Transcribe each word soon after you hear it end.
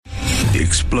The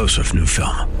explosive new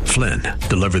film, Flynn,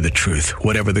 deliver the truth,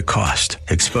 whatever the cost,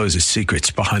 exposes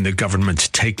secrets behind the government's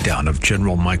takedown of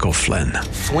General Michael Flynn.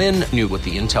 Flynn knew what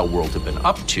the intel world had been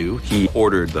up to. He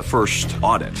ordered the first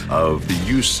audit of the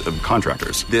use of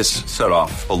contractors. This set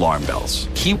off alarm bells.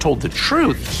 He told the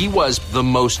truth. He was the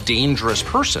most dangerous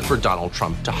person for Donald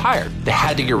Trump to hire. They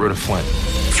had to get rid of Flynn.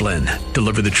 Flynn,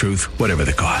 deliver the truth, whatever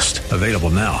the cost. Available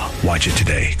now. Watch it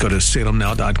today. Go to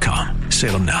salemnow.com.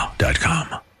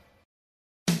 salemnow.com.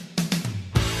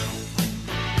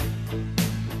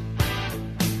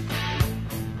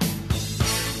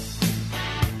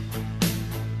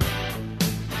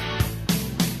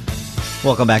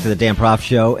 Welcome back to the Dan Proft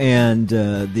Show, and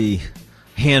the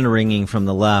hand-wringing from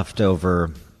the left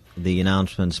over the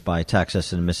announcements by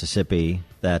Texas and Mississippi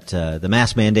that the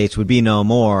mask mandates would be no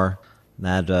more.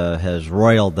 That has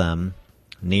roiled them.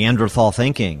 Neanderthal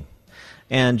thinking.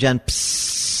 And Jen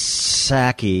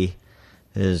Psaki,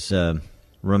 his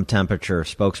room temperature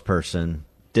spokesperson,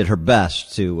 did her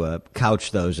best to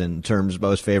couch those in terms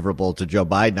most favorable to Joe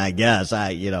Biden, I guess.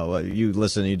 You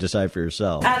listen and you decide for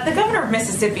yourself. The governor of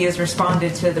Mississippi has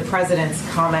responded to the president's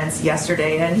comments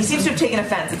yesterday, and he seems to have taken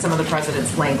offense at some of the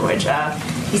president's language.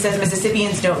 He says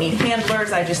Mississippians don't need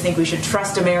handlers. I just think we should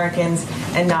trust Americans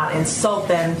and not insult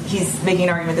them. He's making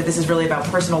an argument that this is really about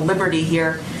personal liberty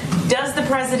here. Does the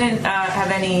president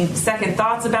have any second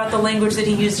thoughts about the language that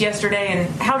he used yesterday, and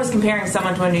how does comparing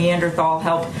someone to a Neanderthal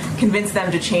help convince them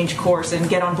to change course and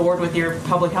get on board with your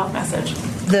public health message?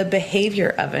 The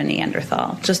behavior of a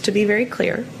Neanderthal, just to be very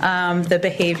clear, the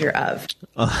behavior of.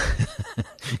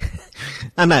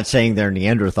 I'm not saying they're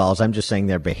Neanderthals. I'm just saying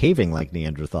they're behaving like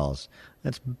Neanderthals.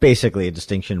 That's basically a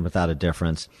distinction without a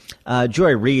difference.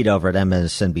 Joy Reid over at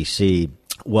MSNBC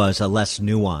was less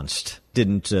nuanced,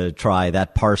 didn't try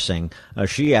that parsing.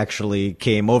 She actually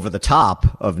came over the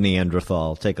top of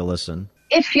Neanderthal. Take a listen.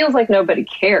 It feels like nobody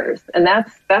cares. And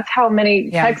that's how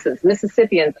many Texans,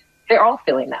 Mississippians, they're all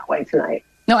feeling that way tonight.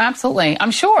 No, absolutely.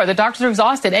 I'm sure the doctors are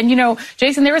exhausted. And,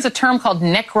 Jason, there is a term called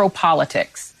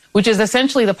necropolitics, which is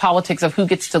essentially the politics of who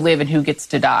gets to live and who gets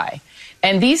to die.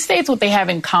 And these states, what they have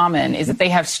in common is that they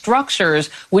have structures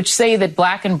which say that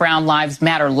black and brown lives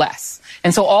matter less.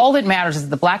 And so all that matters is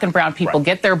that the black and brown people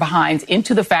get their behinds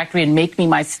into the factory and make me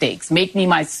my steaks, make me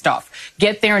my stuff,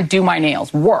 get there and do my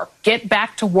nails, work, get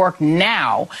back to work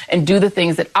now and do the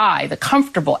things that I, the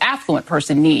comfortable, affluent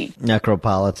person, need.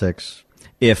 Necropolitics.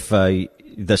 If the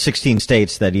 16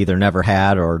 states that either never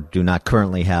had or do not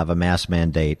currently have a mask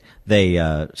mandate,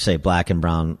 they say black and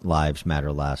brown lives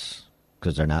matter less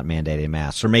because they're not mandating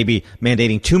masks. Or maybe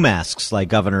mandating 2 masks like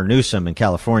Governor Newsom in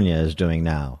California is doing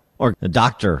now. Or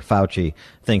Dr. Fauci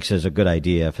thinks is a good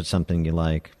idea if it's something you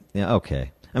like. Yeah,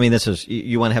 okay. I mean,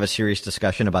 you want to have a serious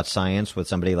discussion about science with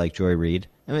somebody like Joy Reid?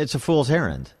 I mean, it's a fool's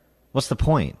errand. What's the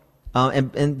point?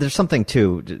 And there's something,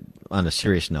 too, on a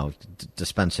serious note,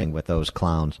 dispensing with those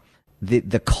clowns.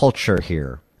 The culture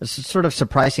here. It's a sort of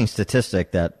surprising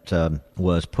statistic that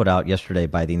was put out yesterday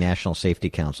by the National Safety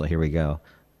Council. Here we go.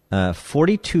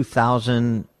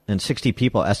 42,060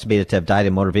 people estimated to have died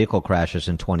in motor vehicle crashes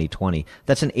in 2020.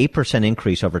 That's an 8%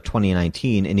 increase over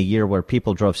 2019 in a year where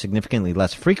people drove significantly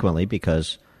less frequently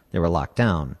because they were locked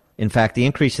down. In fact, the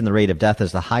increase in the rate of death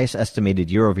is the highest estimated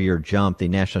year-over-year jump the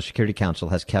National Security Council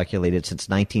has calculated since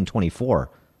 1924.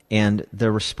 And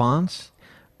the response?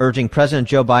 Urging President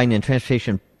Joe Biden and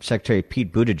Transportation Secretary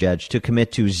Pete Buttigieg to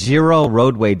commit to 0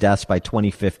 roadway deaths by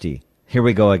 2050. Here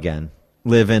we go again.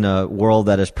 Live in a world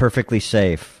that is perfectly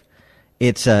safe.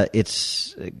 It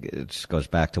goes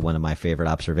back to one of my favorite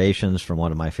observations from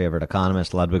one of my favorite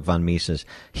economists, Ludwig von Mises.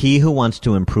 He who wants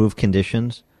to improve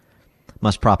conditions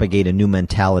must propagate a new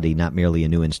mentality, not merely a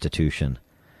new institution.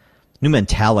 New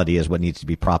mentality is what needs to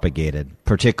be propagated,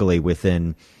 particularly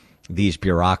within these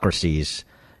bureaucracies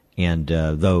and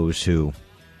those who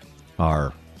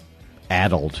are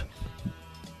addled,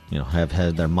 have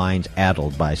had their minds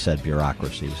addled by said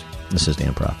bureaucracies. This is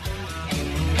Dan Proft.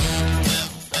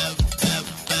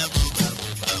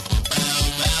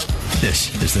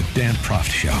 This is the Dan Proft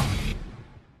Show.